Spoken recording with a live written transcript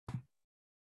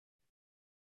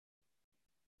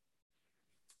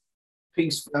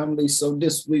Peace, family. So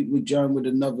this week we join with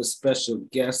another special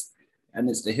guest, and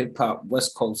it's the hip hop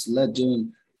West Coast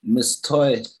legend, Miss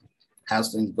Toy.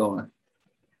 How's things going?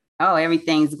 Oh,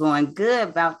 everything's going good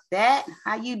about that.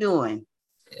 How you doing?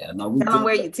 Yeah, no, we Tell them good.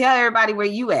 where you tell everybody where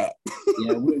you at.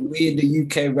 Yeah, we in the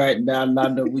UK right now.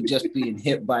 Now we're just being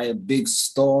hit by a big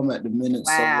storm at the minute.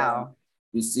 So Wow.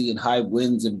 we're seeing high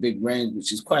winds and big rain,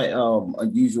 which is quite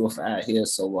unusual for out here.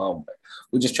 So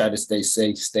we just try to stay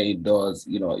safe, stay indoors.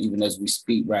 You know, even as we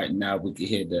speak right now, we can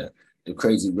hear the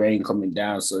crazy rain coming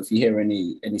down. So if you hear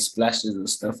any splashes and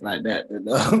stuff like that,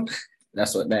 then,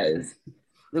 that's what that is.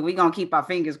 Look, we're gonna keep our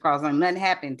fingers crossed on nothing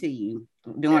happened to you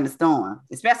during the storm,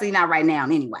 especially not right now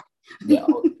anyway. Yeah,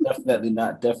 definitely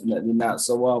not, definitely not.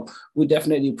 So we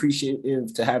definitely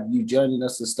appreciative to have you joining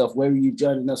us and stuff. Where are you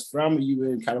joining us from? Are you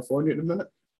in California at the minute?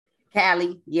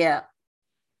 Cali, yeah.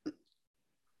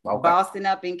 Okay. Boston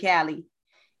up in Cali.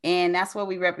 And that's what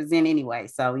we represent anyway.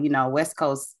 So, West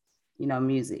Coast,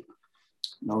 music.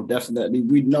 No, definitely.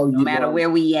 We know No you matter where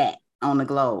we at on the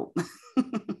globe.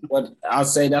 but I'll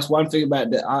say that's one thing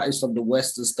about the artists from the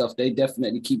West and stuff. They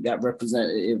definitely keep that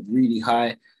representative really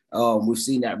high. We've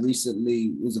seen that recently.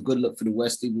 It was a good look for the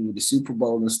West, even with the Super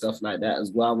Bowl and stuff like that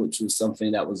as well, which was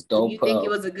something that was dope. You think it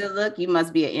was a good look? You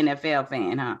must be an NFL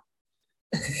fan, huh?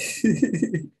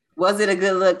 Was it a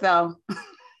good look though?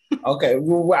 Okay,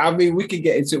 well, I mean, we could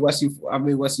get into what's your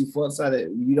thoughts on it.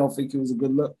 You don't think it was a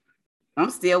good look? I'm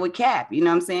still with Cap. You know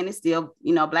what I'm saying? It's still,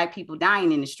 black people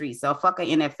dying in the streets. So fuck a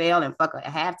NFL and fuck a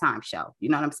halftime show. You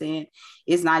know what I'm saying?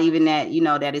 It's not even that,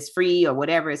 that it's free or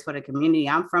whatever. It's for the community.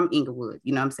 I'm from Inglewood.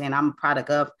 You know what I'm saying? I'm a product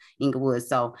of Inglewood.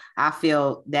 So I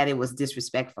feel that it was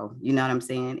disrespectful. You know what I'm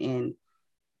saying? And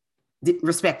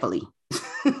respectfully.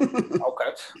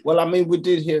 Okay. Well, I mean, we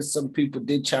did hear some people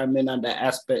did chime in on that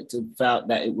aspect and felt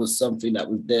that it was something that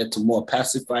was there to more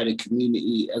pacify the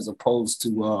community as opposed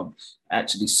to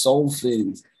actually solve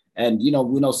things. And we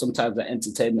know sometimes the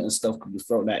entertainment and stuff could be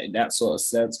thrown out in that sort of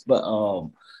sense. But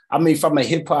I mean, from a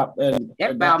hip hop and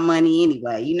about money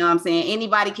anyway. You know what I'm saying?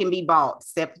 Anybody can be bought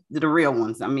except the real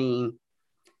ones. I mean,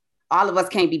 all of us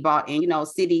can't be bought in,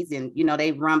 cities and,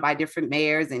 they run by different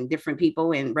mayors and different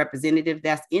people and representatives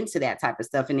that's into that type of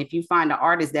stuff. And if you find an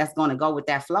artist that's going to go with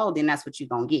that flow, then that's what you're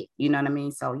going to get. You know what I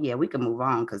mean? So yeah, we can move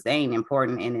on because they ain't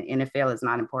important and the NFL is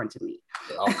not important to me.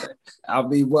 Okay. I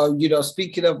mean, well,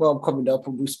 speaking of coming up,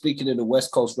 we're speaking of the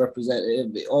West Coast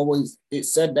representative. It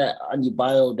said that on your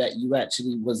bio that you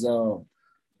actually was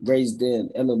raised in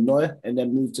Illinois and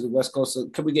then moved to the West Coast. So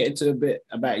can we get into a bit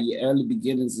about your early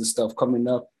beginnings and stuff coming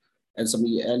up and some of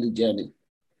your early journey?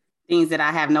 Things that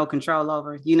I have no control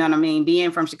over. You know what I mean?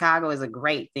 Being from Chicago is a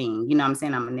great thing. You know what I'm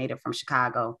saying? I'm a native from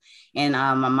Chicago. And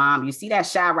my mom, you see that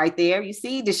shot right there? You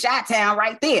see the shot town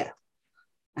right there.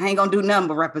 I ain't gonna do nothing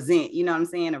but represent, you know what I'm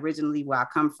saying? Originally where I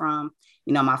come from,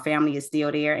 my family is still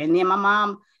there. And then my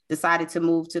mom decided to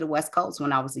move to the West Coast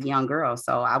when I was a young girl.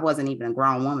 So I wasn't even a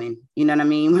grown woman, you know what I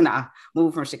mean? When I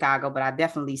moved from Chicago, but I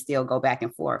definitely still go back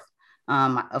and forth.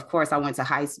 Of course, I went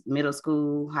to middle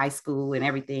school, high school, and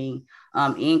everything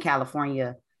in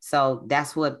California. So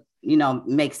that's what,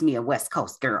 makes me a West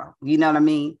Coast girl. You know what I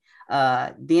mean?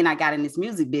 Then I got in this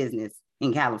music business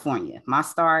in California. My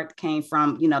start came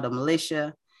from, the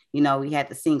militia. We had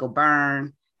the single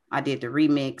Burn. I did the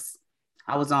remix.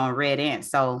 I was on Red Ant.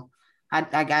 So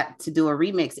I got to do a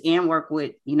remix and work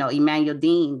with, Emmanuel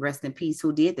Dean, rest in peace,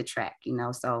 who did the track,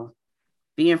 So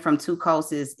being from two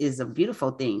coasts is a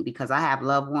beautiful thing because I have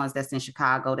loved ones that's in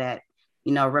Chicago that,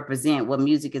 represent what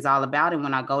music is all about. And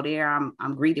when I go there,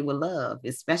 I'm greeted with love,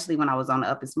 especially when I was on the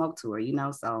Up and Smoke tour,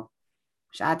 So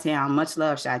Chi-Town, much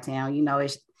love, Chi-Town,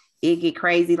 it get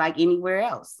crazy like anywhere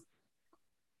else.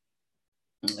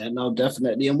 And no,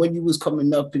 definitely. And when you was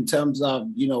coming up in terms of,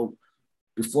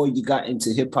 before you got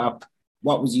into hip hop,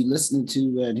 what was you listening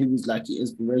to and who was like your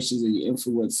inspirations and your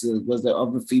influences? Was there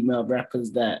other female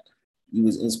rappers that you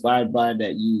was inspired by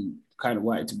that you kind of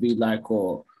wanted to be like,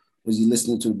 or was you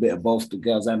listening to a bit of both the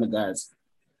girls and the guys?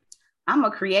 I'm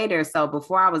a creator. So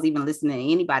before I was even listening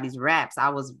to anybody's raps, I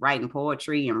was writing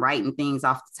poetry and writing things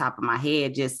off the top of my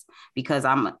head just because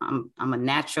I'm a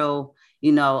natural,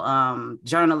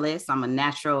 journalist. I'm a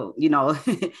natural,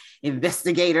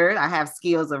 investigator. I have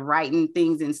skills of writing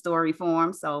things in story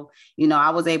form. So, I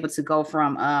was able to go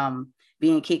from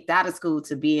being kicked out of school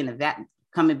to being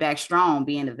coming back strong,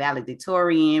 being a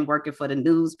valedictorian, working for the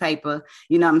newspaper,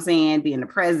 you know what I'm saying, being the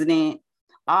president,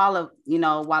 all of,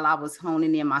 while I was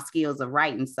honing in my skills of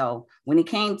writing. So when it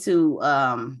came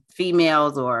to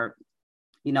females or,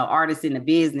 artists in the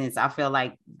business, I feel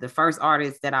like the first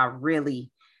artist that I really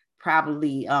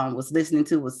probably was listening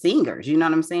to was singers, you know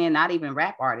what I'm saying? Not even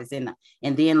rap artists. And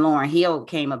then Lauryn Hill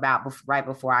came about right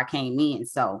before I came in.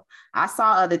 So I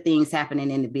saw other things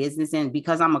happening in the business. And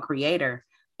because I'm a creator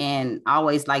and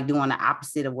always like doing the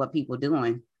opposite of what people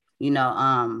doing, you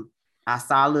know, I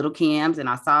saw Little Kim's and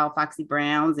I saw Foxy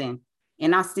Brown's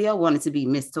and I still wanted to be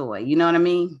Miss Toy, you know what I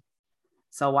mean?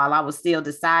 So while I was still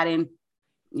deciding,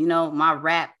 you know, my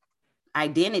rap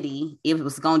identity, it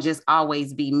was gonna just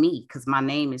always be me because my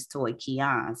name is Toy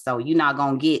Keon. So you're not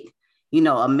gonna get, you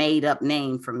know, a made up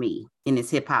name for me in this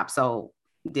hip hop. So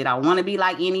did I want to be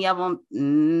like any of them?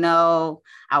 No,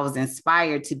 I was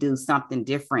inspired to do something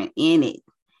different in it.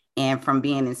 And from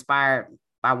being inspired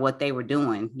by what they were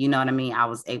doing, you know what I mean? I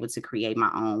was able to create my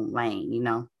own lane, you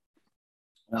know?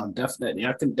 Definitely.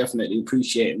 I can definitely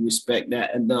appreciate and respect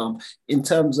that. And in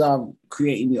terms of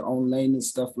creating your own lane and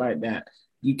stuff like that,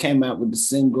 you came out with the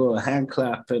single Hand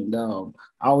Clap, and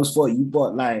I always thought you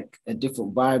brought like a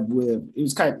different vibe with it.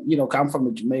 Was kind of, you know, I'm from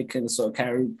a Jamaican sort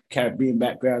of Caribbean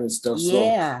background and stuff.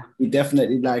 Yeah. So we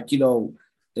definitely like, you know,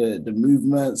 the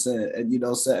movements and you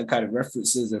know, certain kind of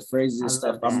references and phrases and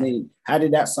stuff. I mean, how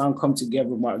did that song come together?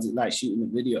 What was it like shooting the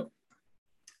video?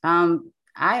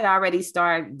 I had already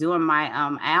started doing my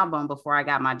album before I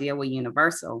got my deal with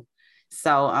Universal.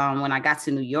 So when I got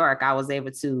to New York, I was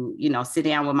able to, you know, sit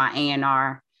down with my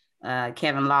A&R,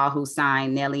 Kevin Law, who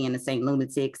signed Nelly and the St.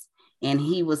 Lunatics. And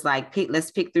he was like,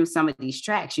 let's pick through some of these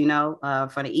tracks, you know,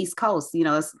 for the East Coast. You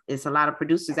know, it's a lot of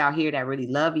producers out here that really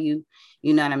love you.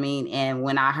 You know what I mean? And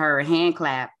when I heard Hand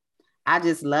Clap, I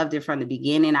just loved it from the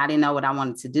beginning. I didn't know what I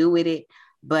wanted to do with it,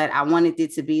 but I wanted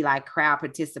it to be like crowd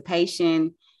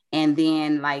participation. And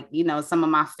then like, you know, some of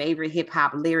my favorite hip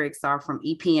hop lyrics are from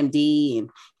EPMD and,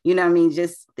 you know what I mean,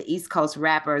 just the East Coast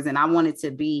rappers. And I wanted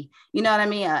to be, you know what I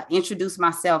mean, introduce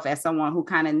myself as someone who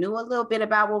kind of knew a little bit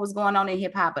about what was going on in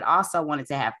hip hop, but also wanted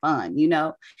to have fun, you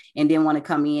know, and didn't want to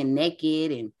come in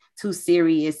naked and too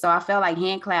serious. So I felt like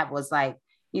Hand Clap was like,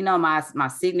 you know, my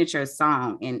signature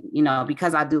song. And, you know,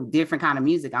 because I do different kind of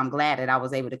music, I'm glad that I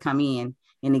was able to come in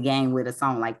the game with a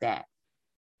song like that.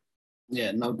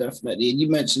 Yeah, no, definitely. And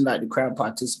you mentioned like the crowd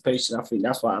participation. I think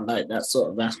that's why I like that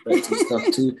sort of aspect and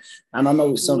stuff too. And I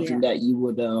know it's something that you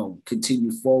would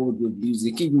continue forward with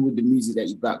music, even with the music that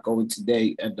you got going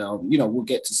today. And you know, we'll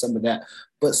get to some of that,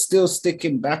 but still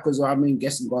sticking backwards, or I mean,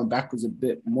 guessing going backwards a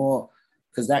bit more,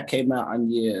 because that came out on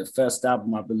your first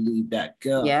album, I believe, That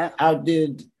Girl. Yeah. How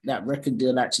did that record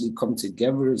deal actually come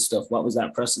together and stuff? What was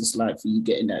that process like for you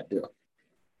getting that deal?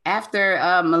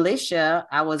 After Militia,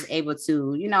 I was able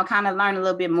to, you know, kind of learn a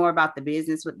little bit more about the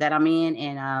business that I'm in.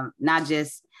 And not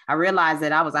just, I realized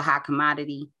that I was a hot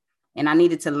commodity and I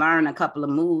needed to learn a couple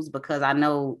of moves because I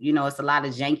know, you know, it's a lot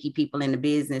of janky people in the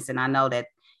business. And I know that,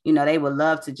 you know, they would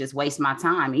love to just waste my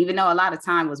time. Even though a lot of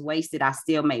time was wasted, I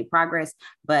still made progress.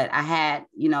 But I had,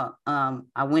 you know,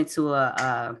 I went to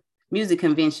a music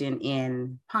convention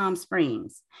in Palm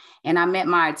Springs and I met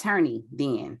my attorney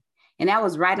then. And that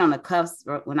was right on the cusp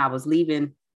when I was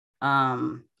leaving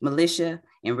Militia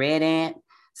and Red Ant.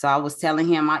 So I was telling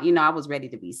him, you know, I was ready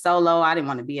to be solo. I didn't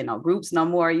want to be in no groups no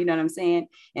more. You know what I'm saying?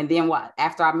 And then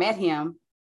after I met him,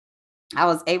 I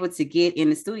was able to get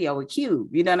in the studio with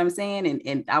Cube. You know what I'm saying?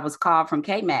 And I was called from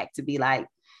K-Mac to be like,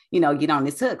 you know, get on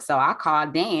this hook. So I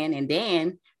called Dan and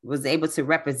Dan was able to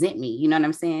represent me. You know what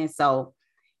I'm saying? So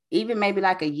even maybe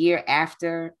like a year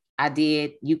after I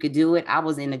did You Could Do It, I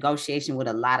was in negotiation with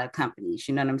a lot of companies,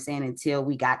 you know what I'm saying, until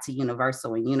we got to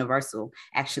Universal, and Universal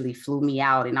actually flew me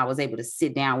out and I was able to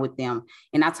sit down with them.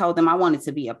 And I told them I wanted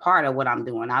to be a part of what I'm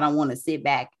doing. I don't want to sit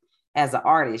back as an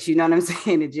artist, you know what I'm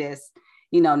saying, and just,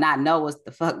 you know, not know what's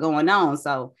the fuck going on.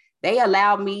 So they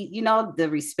allowed me, you know,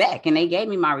 the respect, and they gave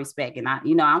me my respect. And I,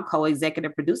 you know, I'm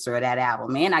co-executive producer of that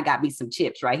album, man. I got me some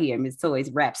chips right here, Miss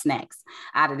Toy's Rap Snacks,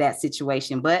 out of that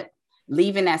situation. But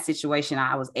leaving that situation,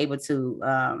 I was able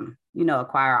to, you know,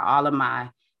 acquire all of my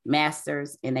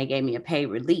masters, and they gave me a paid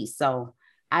release. So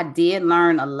I did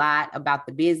learn a lot about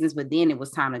the business, but then it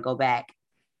was time to go back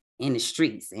in the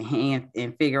streets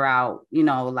and figure out, you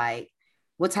know, like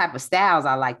what type of styles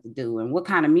I like to do and what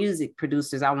kind of music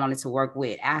producers I wanted to work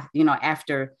with. You know,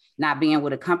 after not being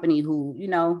with a company who, you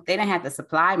know, they didn't have to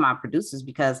supply my producers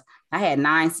because I had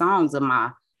 9 songs of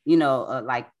my, you know,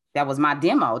 like, that was my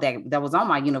demo that was on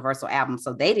my Universal album.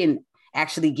 So they didn't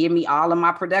actually give me all of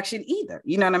my production either.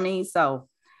 You know what I mean? So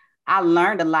I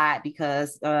learned a lot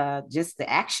because just the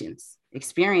actions,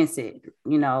 experience it,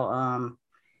 you know,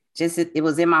 just it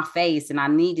was in my face and I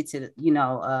needed to, you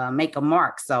know, make a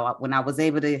mark. So when I was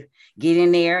able to get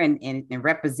in there and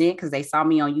represent, because they saw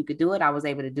me on You Could Do It, I was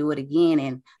able to do it again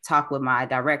and talk with my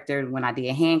director when I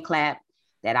did Hand Clap.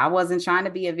 that I wasn't trying to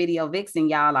be a video vixen,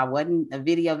 y'all. I wasn't a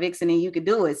video vixen and you could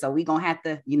do it. So we gonna have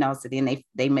to, so then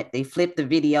they flipped the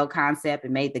video concept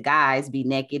and made the guys be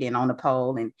naked and on the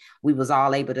pole. And we was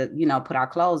all able to, put our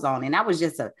clothes on. And that was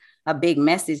just a big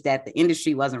message that the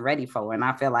industry wasn't ready for. And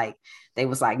I feel like they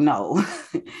was like, no,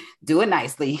 do it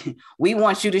nicely. We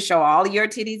want you to show all of your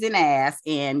titties and ass.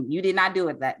 And you did not do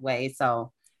it that way.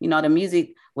 So, the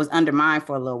music was undermined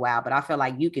for a little while, but I feel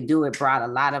like You Can Do It brought a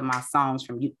lot of my songs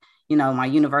from my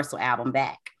Universal album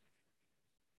back.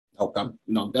 Okay,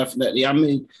 definitely. I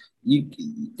mean,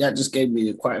 that just gave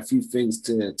me quite a few things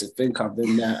to think of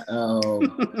in that,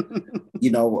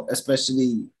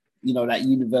 especially, that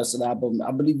Universal album.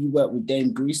 I believe you worked with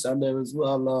Dame Grease on there as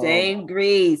well. Dame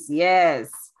Grease,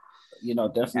 yes.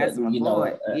 Definitely,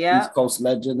 East Coast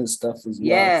legend and stuff as well.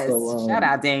 Yes, so, shout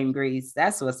out Dame Grease.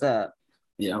 That's what's up.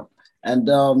 Yeah. And,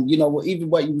 even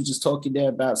what you were just talking there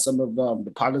about some of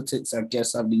the politics, I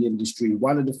guess, of the industry,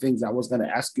 one of the things I was going to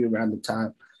ask you around the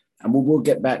time, and we'll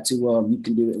get back to You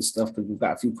Can Do It and stuff, because we've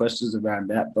got a few questions around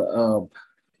that. But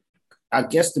I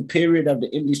guess the period of the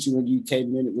industry when you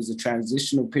came in, it was a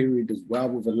transitional period as well,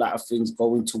 with a lot of things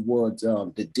going towards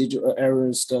the digital era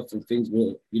and stuff, and things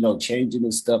were, changing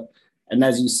and stuff. And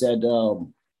as you said,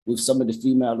 with some of the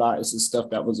female artists and stuff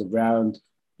that was around,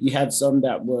 you had some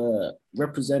that were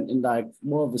representing like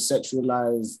more of a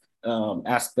sexualized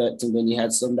aspect. And then you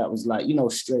had some that was like,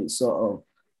 straight sort of,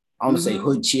 I want to say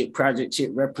hood chick, project chick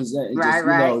representing,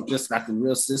 just like a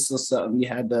real sister or something. You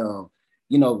had,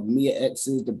 Mia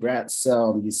X's, the Brats,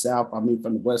 yourself, from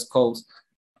the West Coast,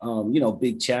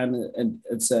 Big China and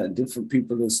certain different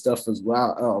people and stuff as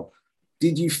well.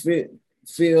 Did you feel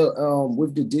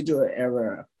with the digital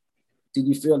era, did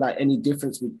you feel like any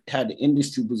difference with how the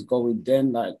industry was going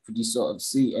then? Like, could you sort of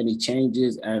see any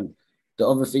changes? And the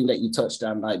other thing that you touched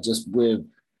on, like just with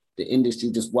the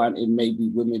industry just wanting maybe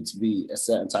women to be a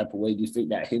certain type of way, do you think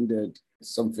that hindered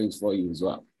some things for you as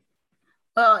well?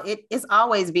 Well, it's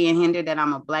always being hindered that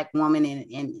I'm a Black woman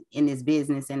in this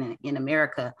business and in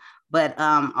America. But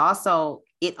also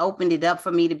it opened it up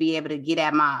for me to be able to get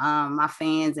at my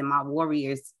fans and my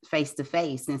warriors face to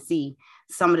face and see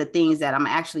some of the things that I'm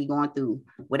actually going through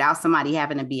without somebody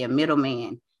having to be a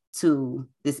middleman to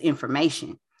this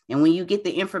information. And when you get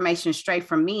the information straight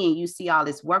from me and you see all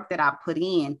this work that I put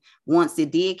in, once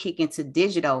it did kick into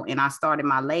digital and I started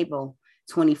my label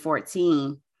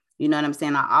 2014, you know what I'm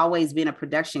saying? I've always been a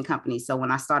production company. So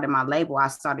when I started my label, I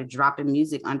started dropping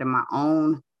music under my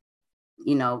own,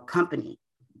 company.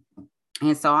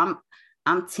 And so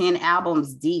I'm 10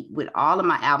 albums deep with all of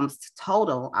my albums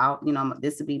total.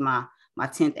 This will be my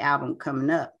 10th album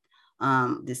coming up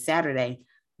this Saturday.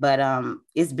 But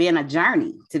it's been a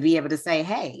journey to be able to say,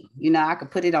 hey, I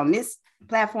could put it on this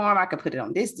platform, I could put it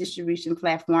on this distribution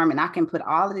platform, and I can put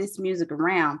all of this music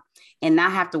around and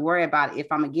not have to worry about if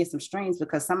I'm gonna get some streams,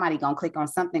 because somebody gonna click on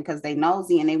something because they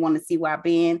nosy and they want to see where I've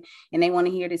been and they want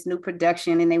to hear this new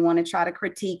production and they want to try to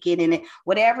critique it, and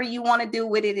whatever you want to do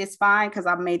with it is fine because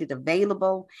I've made it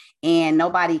available and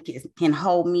nobody can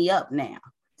hold me up now.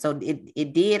 So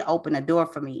it did open a door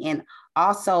for me. And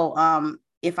also,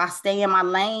 if I stay in my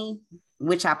lane,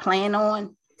 which I plan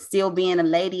on, still being a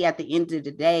lady at the end of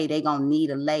the day, they gonna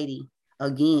need a lady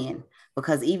again,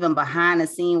 because even behind the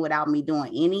scene, without me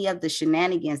doing any of the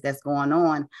shenanigans that's going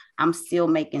on, I'm still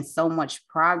making so much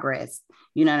progress.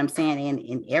 You know what I'm saying?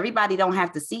 And everybody don't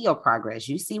have to see your progress.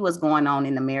 You see what's going on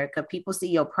in America. People see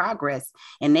your progress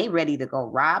and they ready to go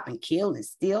rob and kill and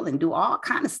steal and do all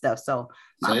kind of stuff. So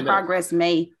my progress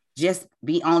may just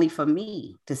be only for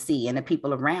me to see and the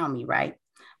people around me, right?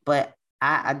 But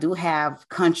I do have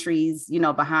countries,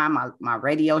 behind my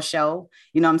radio show,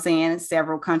 you know what I'm saying?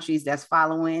 Several countries that's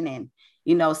following, and,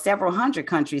 several hundred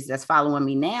countries that's following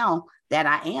me now that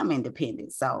I am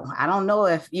independent. So I don't know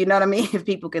if, you know what I mean, if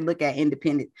people can look at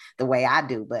independent the way I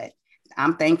do, but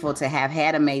I'm thankful to have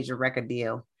had a major record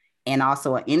deal and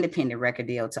also an independent record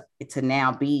deal to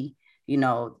now be,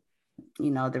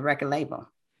 the record label.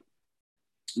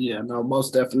 Yeah, no,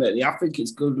 most definitely. I think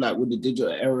it's good, like with the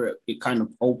digital era, it kind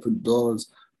of opened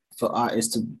doors for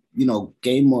artists to,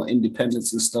 gain more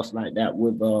independence and stuff like that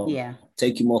with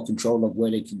taking more control of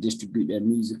where they can distribute their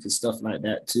music and stuff like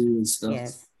that too and stuff.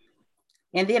 Yes.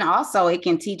 And then also it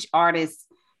can teach artists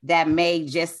that may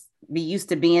just be used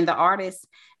to being the artist.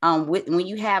 When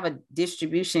you have a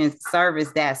distribution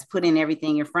service that's putting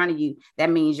everything in front of you, that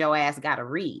means your ass got to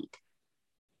read.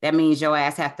 That means your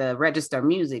ass have to register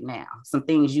music now, some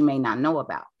things you may not know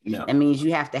about. Yeah. That means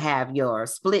you have to have your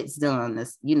splits done,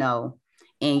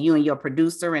 and you and your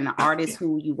producer and the artist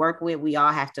who you work with, we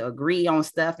all have to agree on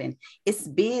stuff. And it's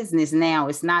business now.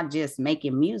 It's not just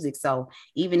making music. So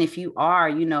even if you are,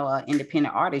 you know, an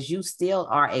independent artist, you still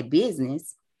are a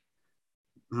business.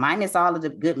 Minus all of the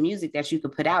good music that you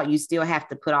could put out, you still have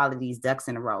to put all of these ducks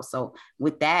in a row. So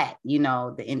with that, you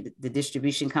know, the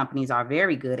distribution companies are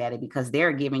very good at it because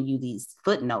they're giving you these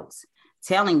footnotes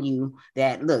telling you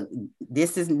that, look,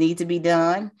 this is need to be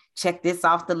done. Check this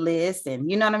off the list. And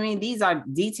you know what I mean? These are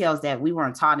details that we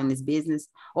weren't taught in this business,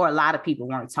 or a lot of people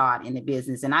weren't taught in the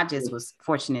business. And I just was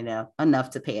fortunate enough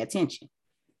to pay attention.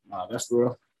 Wow, that's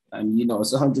real. And, you know,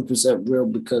 it's 100% real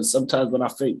because sometimes when I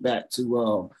think back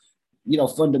to, you know,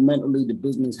 fundamentally, the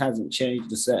business hasn't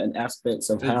changed the certain aspects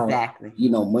of how,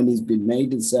 you know, money's been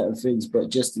made in certain things, but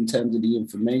just in terms of the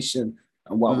information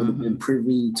and what would have been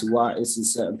privy to artists and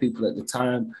certain people at the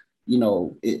time, you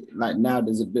know, it like now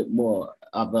there's a bit more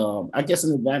of, I guess,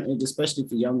 an advantage, especially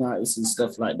for young artists and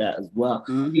stuff like that as well,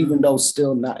 even though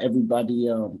still not everybody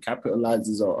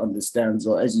capitalizes or understands,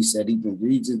 or as you said, even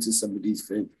reads into some of these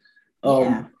things.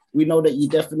 We know that you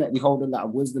definitely hold a lot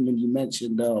of wisdom, and you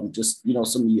mentioned just, you know,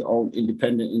 some of your own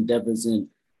independent endeavors. In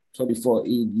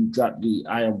 2014, you dropped the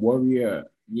I Am Warrior,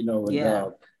 you know,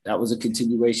 and that was a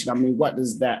continuation. I mean, what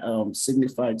does that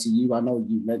signify to you? I know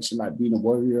you mentioned like being a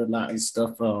warrior a lot and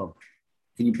stuff. Can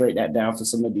you break that down for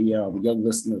some of the young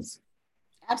listeners?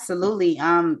 Absolutely.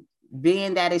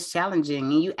 Being that it's challenging,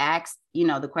 and you asked, you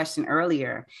know, the question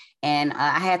earlier, and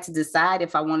I had to decide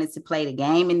if I wanted to play the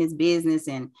game in this business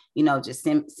and, you know, just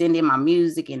send in my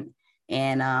music and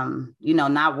you know,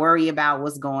 not worry about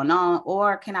what's going on,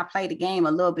 or can I play the game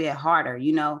a little bit harder,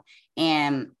 you know?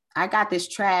 And I got this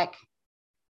track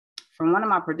from one of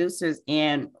my producers,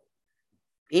 and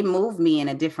it moved me in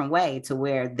a different way to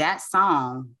where that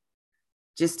song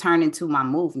just turned into my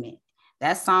movement.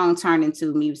 That song turned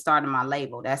into me starting my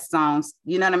label. That song,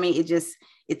 you know what I mean?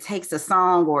 It takes a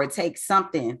song, or it takes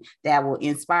something that will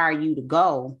inspire you to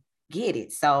go get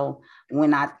it. So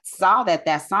when I saw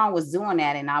that song was doing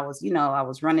that, and I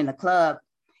was running the club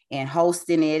and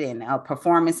hosting it and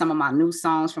performing some of my new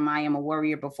songs from I Am a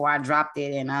Warrior before I dropped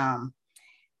it. And,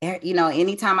 you know,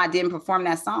 anytime I didn't perform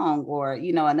that song, or,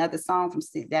 you know, another song from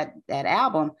that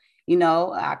album, you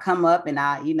know, I come up and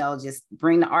I, you know, just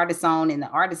bring the artist on, and the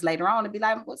artist later on to be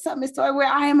like, what's up, Miss Toy? Where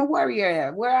I Am a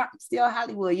Warrior, where I'm still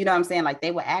Hollywood. You know what I'm saying? Like,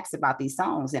 they would ask about these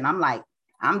songs, and I'm like,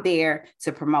 I'm there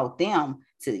to promote them,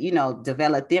 to, you know,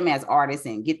 develop them as artists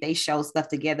and get their show stuff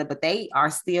together, but they are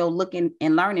still looking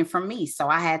and learning from me. So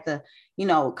I had to, you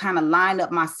know, kind of line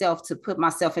up myself to put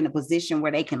myself in a position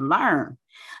where they can learn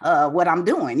what I'm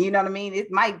doing. You know what I mean?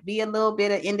 It might be a little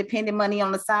bit of independent money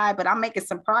on the side, but I'm making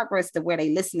some progress to where they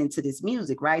listening to this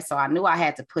music, right? So I knew I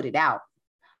had to put it out.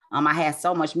 I had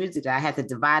so much music that I had to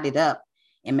divide it up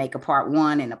and make a part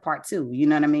 1 and a part 2. You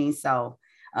know what I mean? So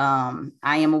I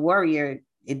Am a Warrior.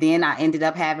 And then I ended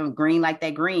up having Green Like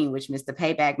That Green, which Mr.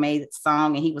 Payback made a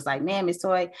song. And he was like, man, Miss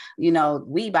Toy, you know,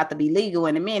 we about to be legal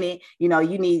in a minute. You know,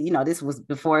 you need, you know, this was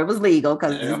before it was legal,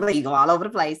 because it's legal all over the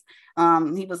place.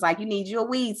 He was like, you need you a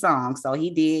weed song. So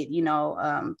he did, you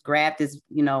know, grabbed his,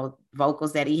 you know,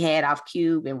 vocals that he had off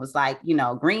Cube and was like, you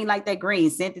know, Green Like That Green,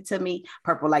 sent it to me,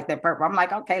 Purple Like That Purple. I'm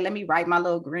like, okay, let me write my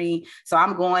little green. So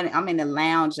I'm in the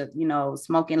lounge, you know,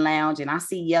 smoking lounge, and I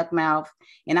see Yuck Mouth,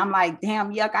 and I'm like,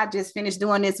 damn, Yuck, I just finished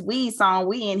doing this weed song.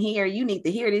 We in here, you need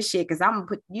to hear this shit, because I'm gonna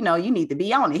put, you know, you need to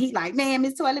be on it. He like, man,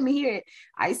 Miss Toy, let me hear it.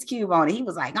 Ice Cube on it. He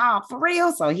was like, oh, for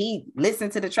real? So he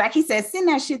listened to the track. He said, send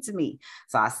that shit to me.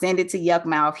 So I send it to Yuck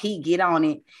Mouth. He get on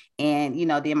it. And, you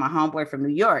know, then my homeboy from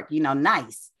New York, you know,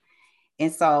 Nice.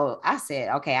 And so I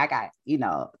said, okay, I got, you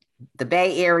know, the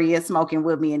Bay Area smoking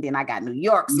with me, and then I got New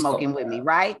York smoking with me,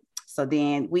 right? So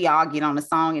then we all get on the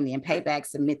song, and then Payback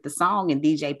submit the song, and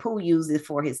DJ Pooh used it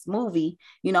for his movie,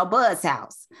 you know, Bud's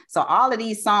House. So all of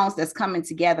these songs that's coming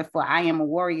together for I Am a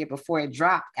Warrior before it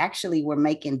dropped actually were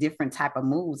making different type of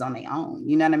moves on their own.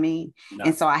 You know what I mean? No.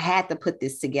 And so I had to put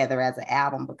this together as an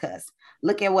album, because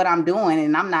look at what I'm doing,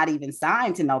 and I'm not even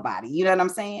signed to nobody. You know what I'm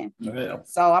saying? Yeah.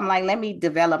 So I'm like, let me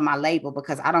develop my label,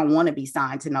 because I don't want to be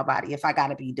signed to nobody. If I got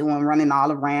to be running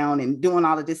all around and doing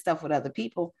all of this stuff with other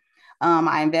people,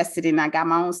 I invested in, I got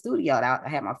my own studio. I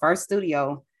had my first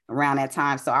studio around that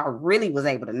time. So I really was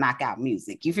able to knock out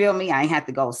music. You feel me? I ain't have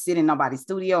to go sit in nobody's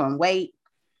studio and wait.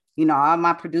 You know, all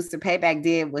my producer Payback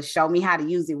did was show me how to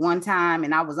use it one time,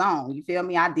 and I was on. You feel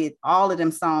me? I did all of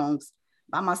them songs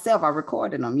by myself. I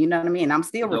recorded them, you know what I mean? I'm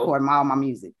still recording all my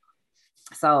music.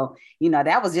 So, you know,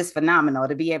 that was just phenomenal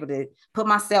to be able to put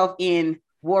myself in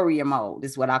warrior mode,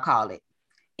 is what I call it.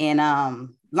 And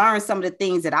learn some of the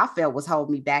things that I felt was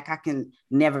holding me back. I can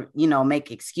never, you know,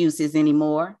 make excuses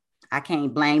anymore. I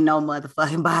can't blame no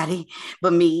motherfucking body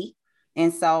but me.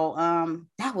 And so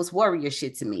that was warrior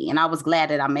shit to me. And I was glad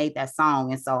that I made that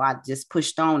song. And so I just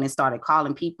pushed on and started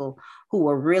calling people who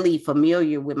were really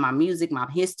familiar with my music, my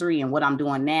history, and what I'm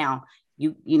doing now.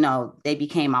 You know, they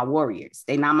became my warriors.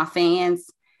 They not my fans.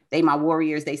 They my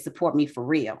warriors. They support me for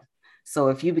real. So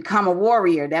if you become a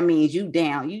warrior, that means you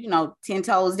down, you know, 10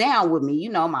 toes down with me. You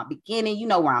know, my beginning, you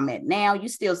know where I'm at now. You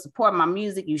still support my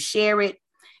music. You share it.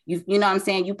 You know what I'm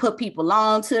saying? You put people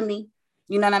on to me.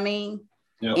 You know what I mean?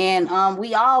 Yep. And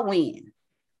we all win.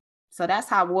 So that's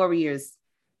how warriors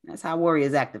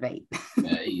activate.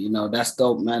 Yeah, you know, that's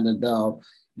dope, man. And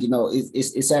you know,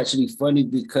 it's actually funny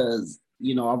because,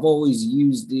 you know, I've always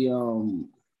used the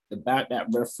back that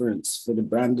reference for the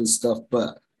branding stuff,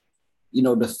 but you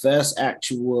know, the first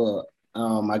actual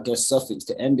I guess suffix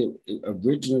to end it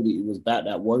originally it was back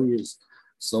that warriors.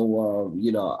 So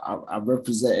you know, I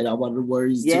represented. I wanted the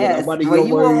warriors too. Yes, I well,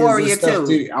 you a warrior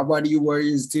too. I wanted you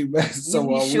warriors too, man. So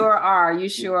you sure are. You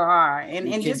sure are.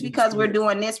 And just because we're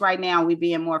doing this right now, we're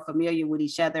being more familiar with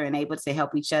each other and able to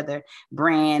help each other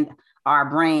brand our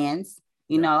brands.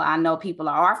 You know, I know people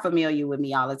are familiar with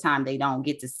me all the time. They don't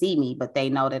get to see me, but they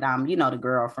know that I'm, you know, the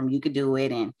girl from You Could Do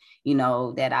It, and you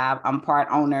know that I'm part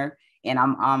owner, and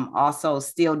I'm also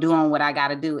still doing what I got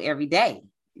to do every day,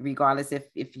 regardless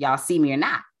if y'all see me or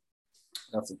not.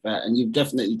 That's a fact, and you've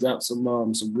definitely dropped some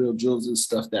real jewels and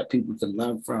stuff that people can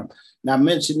learn from. Now,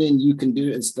 mentioning You Can Do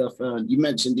It and stuff, you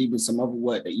mentioned even some other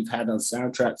work that you've had on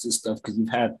soundtracks and stuff, because you've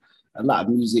had a lot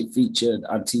of music featured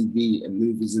on TV and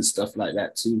movies and stuff like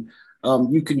that too.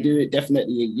 You Can Do It,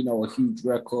 definitely, you know, a huge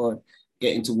record,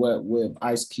 getting to work with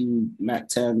Ice Cube, Mac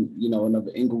 10, you know,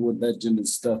 another Inglewood legend and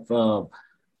stuff.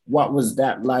 What was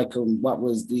that like? And what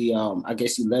was the, I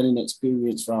guess, your learning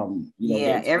experience from, you know?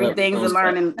 Yeah, everything's a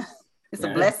learning. It's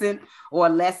a blessing or a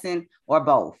lesson or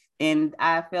both. And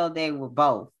I felt they were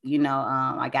both. You know,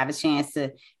 I got a chance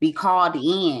to be called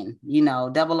in, you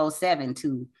know, 007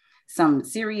 to some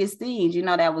serious things, you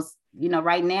know, that was, you know,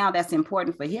 right now that's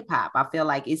important for hip hop. I feel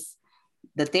like it's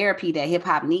the therapy that hip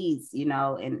hop needs, you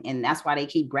know, and that's why they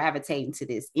keep gravitating to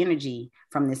this energy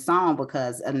from this song,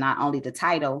 because of not only the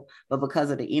title, but because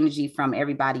of the energy from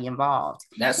everybody involved.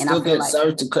 That still gets,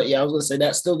 sorry to cut you, I was gonna say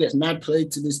that still gets mad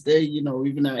played to this day, you know,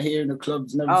 even out here in the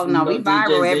clubs and everything. Oh no, we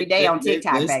viral every day on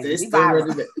TikTok, baby. We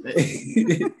viral.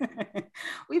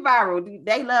 We viral.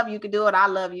 They love You Could Do It. I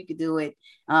love You Could Do It.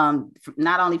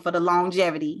 Not only for the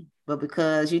longevity, but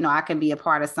because, you know, I can be a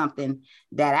part of something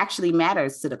that actually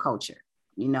matters to the culture.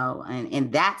 You know,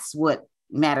 and that's what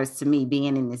matters to me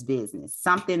being in this business,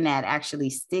 something that actually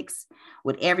sticks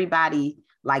with everybody,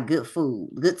 like good food,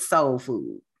 good soul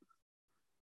food.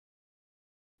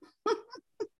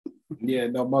 Yeah,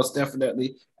 no, most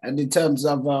definitely. And in terms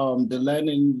of the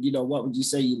learning, you know, what would you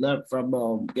say you learned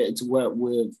from getting to work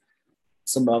with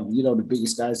some of, you know, the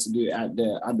biggest guys to do it out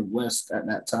there on the West at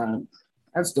that time?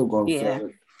 I'm still going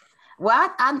forward.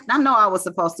 Well, I know I was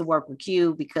supposed to work with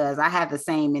Q because I have the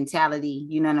same mentality.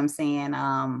 You know what I'm saying?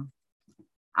 I'm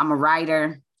a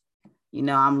writer. You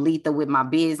know, I'm lethal with my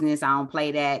business. I don't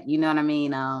play that. You know what I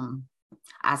mean?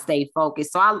 I stay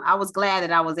focused. So I was glad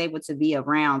that I was able to be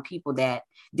around people that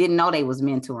didn't know they was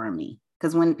mentoring me.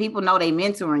 Because when people know they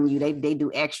mentoring you, they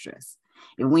do extras.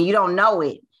 And when you don't know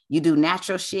it, you do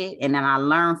natural shit. And then I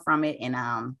learn from it, and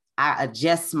I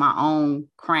adjust my own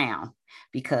crown.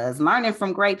 Because learning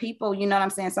from great people, you know what I'm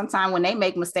saying? Sometimes when they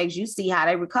make mistakes, you see how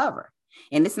they recover.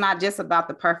 And it's not just about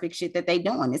the perfect shit that they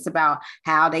doing. It's about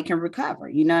how they can recover.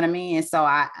 You know what I mean? And so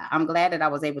I'm glad that I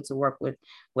was able to work with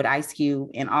Ice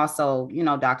Cube, and also, you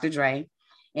know, Dr. Dre,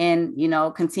 and, you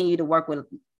know, continue to work with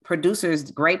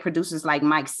producers, great producers like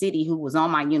Mike City, who was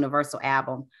on my Universal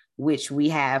album, which we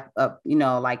have, you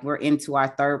know, like we're into our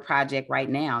third project right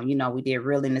now. You know, we did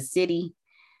Real in the City.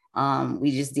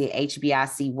 We just did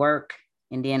HBIC Work.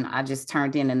 And then I just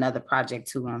turned in another project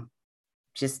to him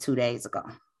just 2 days ago.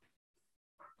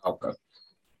 Okay.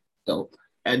 Dope.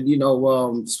 And, you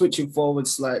know, switching forward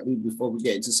slightly before we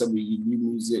get into some of your new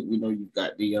music, we know you've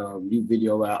got the new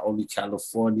video out, Only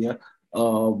California.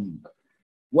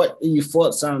 What are your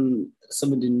thoughts on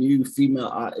some of the new female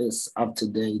artists of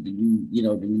today, the new, you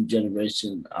know, the new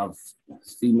generation of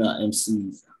female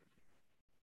MCs?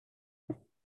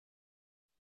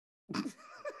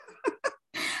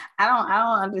 I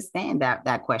don't understand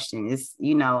that question. It's,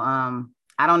 you know,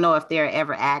 I don't know if they're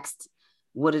ever asked,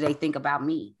 what do they think about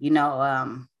me? You know,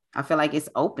 I feel like it's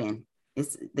open.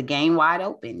 It's the game wide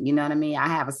open. You know what I mean? I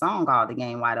have a song called The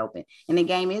Game Wide Open, and the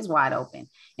game is wide open.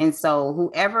 And so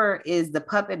whoever is the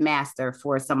puppet master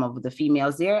for some of the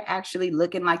females, they're actually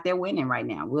looking like they're winning right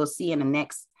now. We'll see in the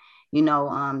next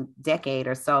decade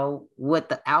or so, what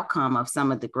the outcome of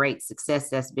some of the great success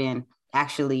that's been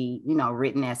actually,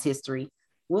 written as history.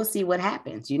 We'll see what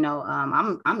happens.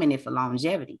 I'm in it for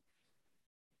longevity.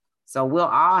 So we'll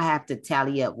all have to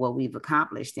tally up what we've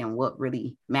accomplished and what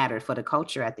really mattered for the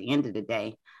culture at the end of the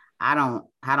day. I don't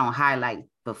highlight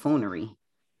buffoonery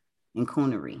and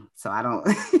coonery. So I don't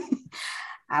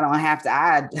I don't have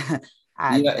to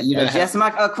adjust my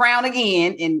crown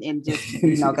again and just,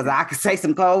 because I could say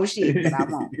some cold shit, but I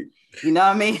won't. You know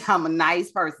what I mean? I'm a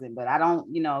nice person, but I don't,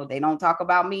 they don't talk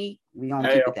about me. We don't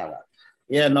keep it that way.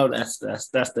 Yeah, no, that's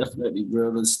definitely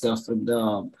real and stuff. And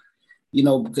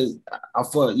because I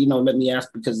thought, let me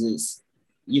ask, because it's,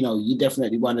 you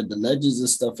definitely one of the legends and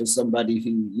stuff, and somebody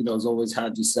who, has always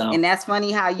had yourself. And that's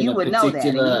funny how you would know that.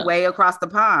 And you way across the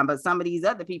pond, but some of these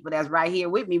other people that's right here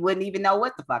with me wouldn't even know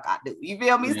what the fuck I do. You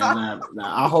feel me? Yeah,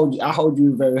 I hold you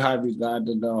in very high regard,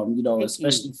 and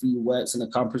especially for your works and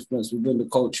accomplishments within the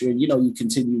culture, and your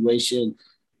continuation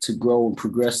to grow and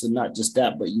progress, and not just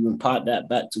that, but you impart that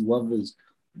back to others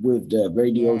with the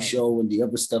radio show and the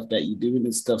other stuff that you're doing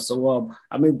and stuff. So,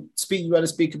 you want to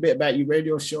speak a bit about your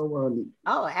radio show and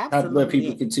absolutely, where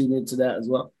people can tune into that as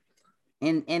well.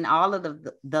 And all of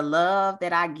the love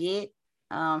that I get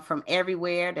from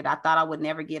everywhere that I thought I would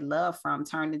never get love from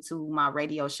turned into my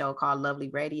radio show called Lovely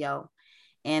Radio.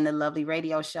 And the Lovely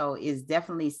Radio show is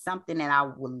definitely something that I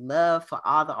would love for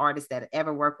all the artists that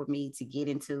ever work with me to get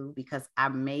into, because I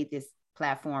made this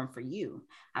platform for you.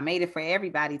 I made it for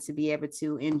everybody to be able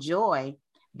to enjoy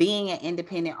being an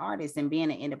independent artist. And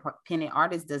being an independent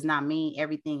artist does not mean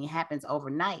everything happens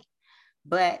overnight,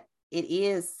 but it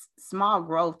is small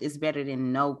growth is better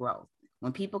than no growth.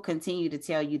 When people continue to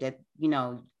tell you that,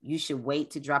 you should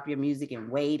wait to drop your music and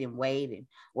wait,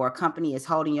 or a company is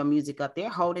holding your music up, they're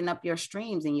holding up your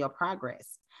streams and your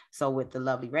progress. So with the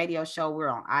Lovely Radio show, we're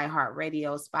on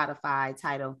iHeartRadio, Spotify,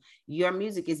 Tidal. Your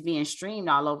music is being streamed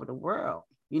all over the world.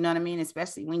 You know what I mean?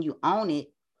 Especially when you own it,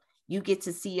 you get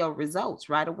to see your results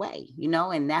right away,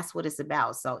 and that's what it's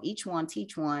about. So each one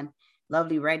teach one.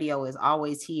 Lovely Radio is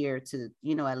always here to,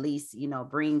 at least,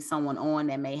 bring someone on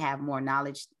that may have more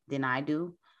knowledge than I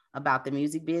do about the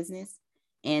music business.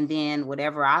 And then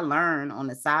whatever I learn on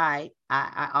the side,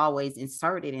 I always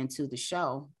insert it into the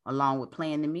show along with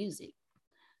playing the music,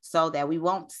 so that we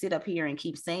won't sit up here and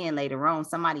keep saying later on,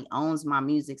 somebody owns my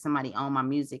music, somebody owned my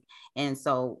music. And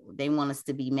so they want us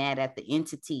to be mad at the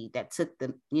entity that took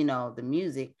the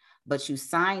music, but you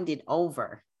signed it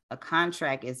over. A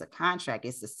contract is a contract.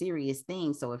 It's a serious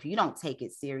thing. So if you don't take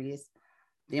it serious,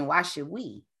 then why should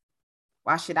we?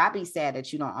 Why should I be sad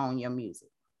that you don't own your music?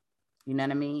 You know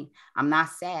what I mean? I'm not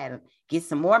sad. Get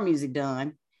some more music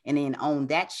done and then own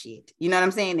that shit. You know what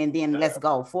I'm saying? And then let's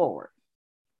go forward.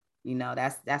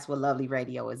 That's what Lovely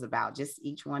Radio is about. Just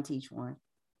each one teach one.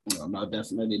 No,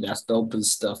 definitely. That's dope and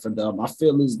stuff. And I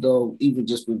feel as though, even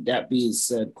just with that being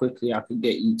said, quickly, I could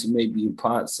get you to maybe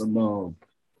impart some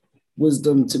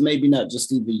wisdom to maybe not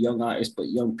just even young artists, but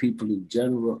young people in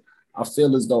general. I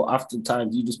feel as though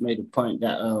oftentimes you just made a point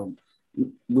that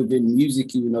within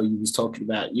music, you was talking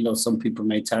about, some people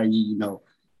may tell you,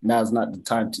 now's not the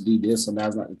time to do this, or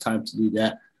now's not the time to do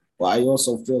that. But I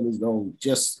also feel as though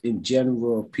just in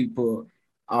general, people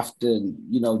often,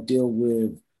 deal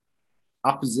with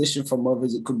opposition from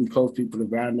others. It could be close people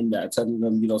around them that are telling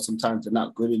them, sometimes they're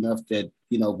not good enough, that,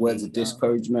 words of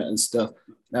discouragement and stuff.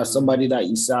 Now, somebody like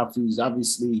yourself, who's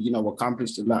obviously,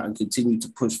 accomplished a lot and continue to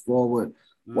push forward,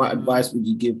 what advice would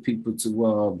you give people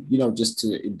to, just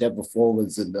to endeavor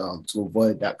forwards and to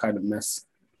avoid that kind of mess?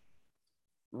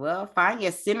 Well, find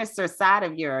your sinister side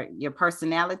of your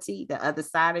personality, the other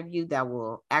side of you that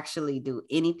will actually do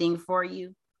anything for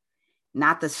you,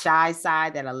 not the shy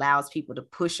side that allows people to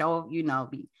push over.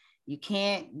 You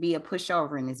can't be a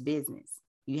pushover in this business.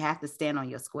 You have to stand on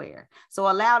your square. So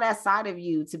allow that side of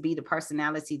you to be the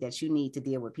personality that you need to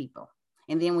deal with people.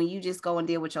 And then when you just go and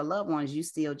deal with your loved ones, you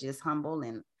still just humble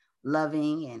and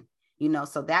loving. And,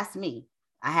 so that's me.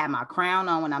 I have my crown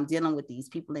on when I'm dealing with these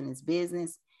people in this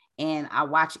business. And I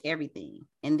watch everything.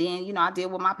 And then, I deal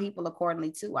with my people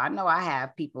accordingly too. I know I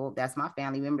have people that's my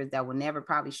family members that will never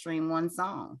probably stream one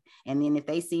song. And then if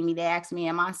they see me, they ask me,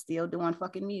 am I still doing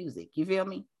fucking music? You feel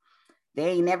me?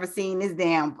 They ain't never seen this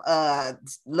damn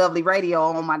Lovely Radio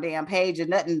on my damn page or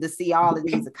nothing to see all of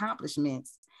these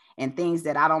accomplishments and things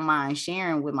that I don't mind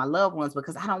sharing with my loved ones,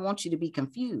 because I don't want you to be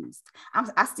confused.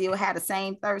 I still had the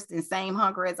same thirst and same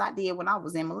hunger as I did when I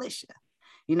was in militia.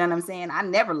 You know what I'm saying? I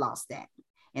never lost that.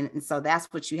 And so that's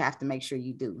what you have to make sure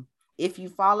you do. If you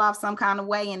fall off some kind of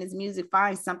way in this music,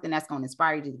 find something that's going to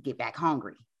inspire you to get back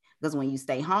hungry. Because when you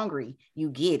stay hungry, you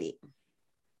get it.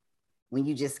 When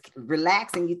you just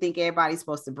relax and you think everybody's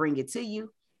supposed to bring it to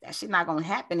you, that shit not gonna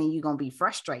happen and you're gonna be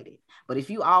frustrated. But if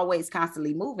you always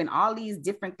constantly moving, all these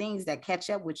different things that catch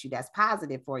up with you, that's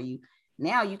positive for you.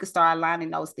 Now you can start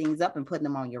lining those things up and putting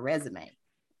them on your resume.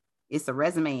 It's a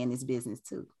resume in this business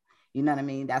too. You know what I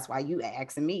mean? That's why you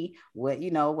asking me what,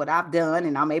 you know, what I've done.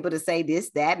 And I'm able to say this,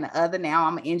 that, and the other. Now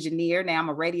I'm an engineer. Now I'm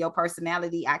a radio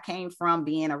personality. I came from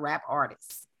being a rap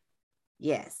artist.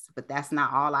 Yes, but that's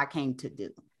not all I came to do.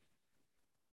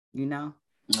 You know?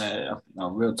 Yeah,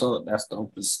 no, real talk. That's the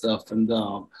open stuff. And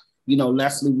you know,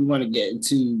 lastly, we want to get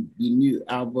into your new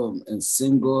album and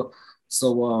single.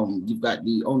 So you've got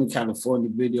the Only California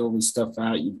video and stuff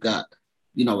out. You've got,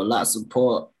 you know, a lot of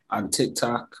support on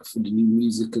TikTok for the new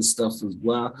music and stuff as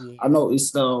well. Yeah. I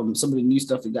noticed some of the new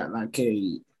stuff, you got like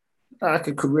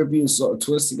a Caribbean sort of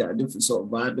twist. You got a different sort of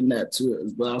vibe in that to it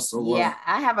as well. So yeah,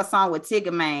 I have a song with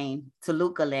Tigger Main,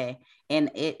 Tulukale,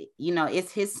 and it, you know,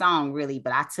 it's his song really,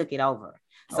 but I took it over.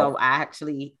 So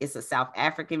it's a South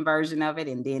African version of it,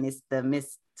 and then it's the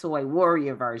Miss Toy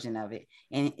Warrior version of it,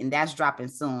 and that's dropping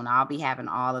soon. I'll be having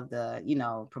all of the, you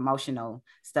know, promotional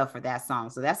stuff for that song.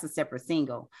 So that's a separate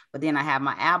single. But then I have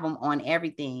my album On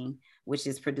Everything, which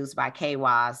is produced by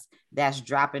K-Waz. That's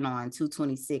dropping on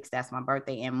 2/26. That's my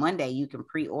birthday, and Monday you can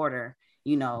pre-order.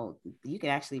 You know, you can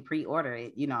actually pre-order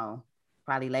it. You know,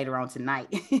 probably later on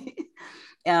tonight.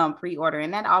 Pre-order,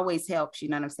 and that always helps. You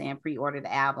know what I'm saying? Pre-order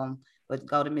the album. But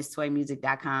go to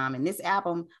MissToyMusic.com. And this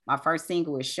album, my first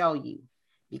single is Show You,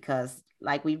 because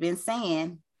like we've been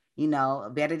saying, you know,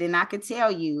 better than I could tell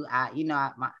you, I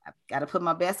got to put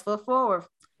my best foot forward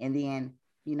and then,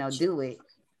 you know, do it.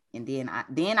 And then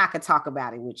I could talk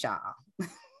about it with y'all.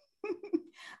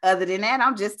 Other than that,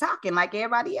 I'm just talking like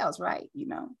everybody else, right? You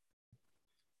know?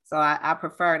 So I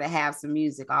prefer to have some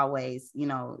music always, you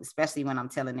know, especially when I'm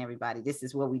telling everybody this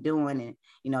is what we're doing. And,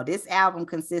 you know, this album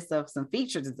consists of some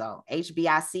features though.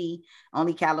 HBIC,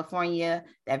 Only California.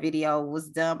 That video was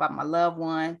done by my loved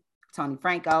one, Tony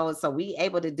Franco. So we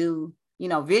able to do, you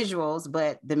know, visuals,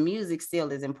 but the music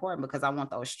still is important because I want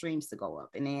those streams to go up.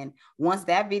 And then once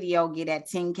that video get at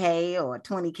 10K or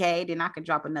 20K, then I can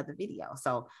drop another video.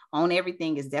 So On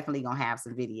Everything is definitely going to have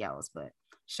some videos, but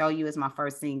Show You is my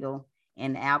first single.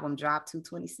 And the album dropped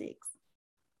 2/26.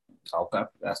 Okay,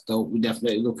 that's dope. We're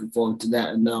definitely looking forward to that.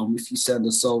 And if you send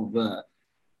us over,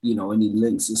 you know, any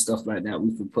links and stuff like that,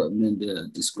 we can put them in the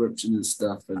description and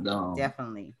stuff. And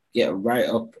definitely get a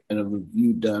write-up and a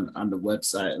review done on the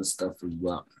website and stuff as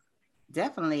well.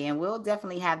 Definitely. And we'll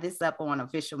definitely have this up on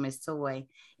Official Miss Toy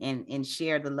and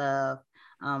share the love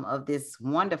of this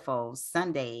wonderful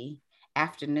Sunday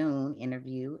afternoon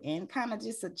interview, and kind of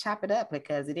just to chop it up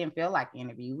because it didn't feel like an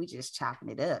interview. We just chopping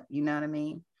it up. You know what I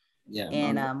mean? Yeah.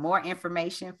 And more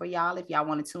information for y'all if y'all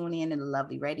want to tune in to the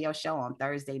Lovely Radio Show on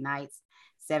Thursday nights,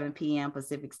 7 p.m.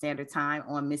 Pacific Standard Time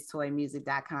on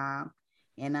MissToyMusic.com.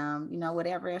 And you know,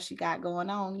 whatever else you got going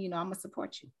on, you know, I'm gonna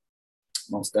support you.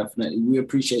 Most definitely. We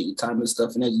appreciate your time and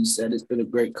stuff. And as you said, it's been a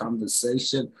great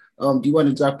conversation. Do you want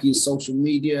to drop your social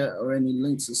media or any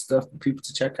links and stuff for people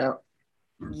to check out?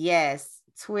 Yes,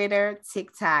 Twitter,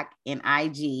 TikTok, and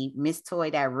IG, Miss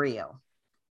Toy That Real.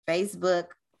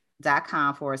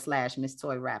 Facebook.com/Miss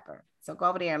Toy Rapper. So go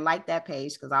over there and like that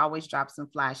page because I always drop some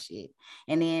fly shit.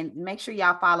 And then make sure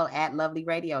y'all follow at Lovely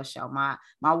Radio Show. My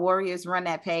warriors run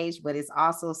that page, but it's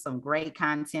also some great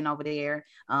content over there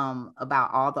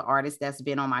about all the artists that's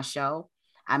been on my show.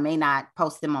 I may not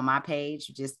post them on my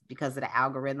page just because of the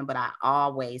algorithm, but I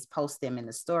always post them in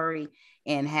the story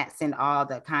and send all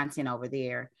the content over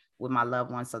there with my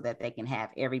loved ones so that they can have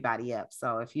everybody up.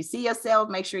 So if you see yourself,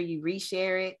 make sure you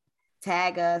reshare it,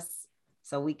 tag us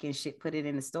so we can put it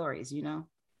in the stories, you know?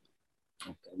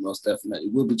 Okay, most definitely.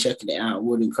 We'll be checking it out.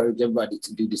 We'll encourage everybody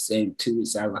to do the same too. It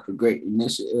sounds like a great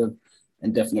initiative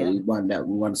and definitely one that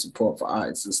we want to support for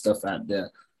artists and stuff out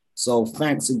there. So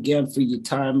thanks again for your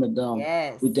time. And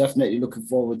we're definitely looking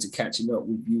forward to catching up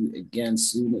with you again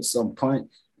soon at some point.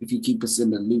 If you keep us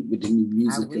in the loop with the new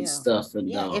music and stuff. And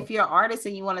if you're an artist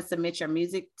and you want to submit your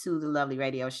music to the Lovely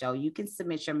Radio Show, you can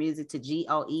submit your music to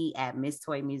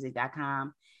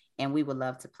GOE@MissToyMusic.com, and we would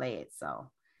love to play it. So,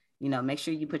 you know, make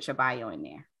sure you put your bio in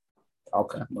there.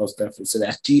 Okay, most definitely. So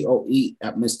that's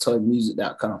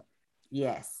GOE@MissToyMusic.com.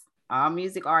 Yes, all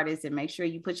music artists, and make sure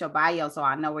you put your bio so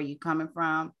I know where you're coming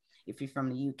from. If you're from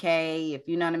the UK, if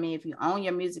you know what I mean, if you own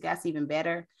your music, that's even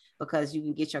better because you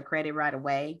can get your credit right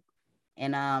away.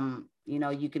 And, you know,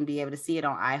 you can be able to see it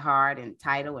on iHeart and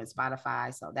Tidal and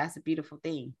Spotify. So that's a beautiful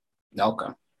thing.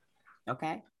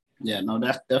 Okay. Yeah, no,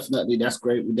 that's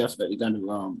great. We're definitely going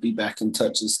to be back in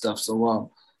touch and stuff. So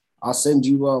I'll send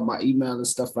you my email and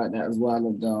stuff like that as well.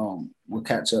 And we'll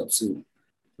catch up soon.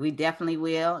 We definitely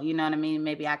will. You know what I mean?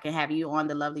 Maybe I can have you on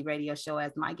the Lovely Radio Show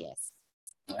as my guest.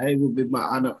 It would be my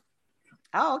honor.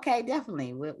 Oh, okay,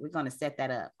 definitely. We're going to set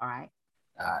that up. All right.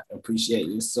 I appreciate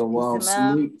you. So, Peace and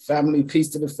salute family, peace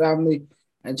to the family,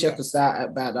 and check us out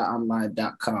at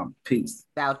badonline.com. Peace.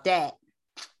 About that.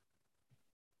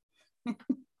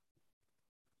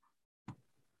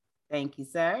 Thank you,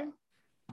 sir.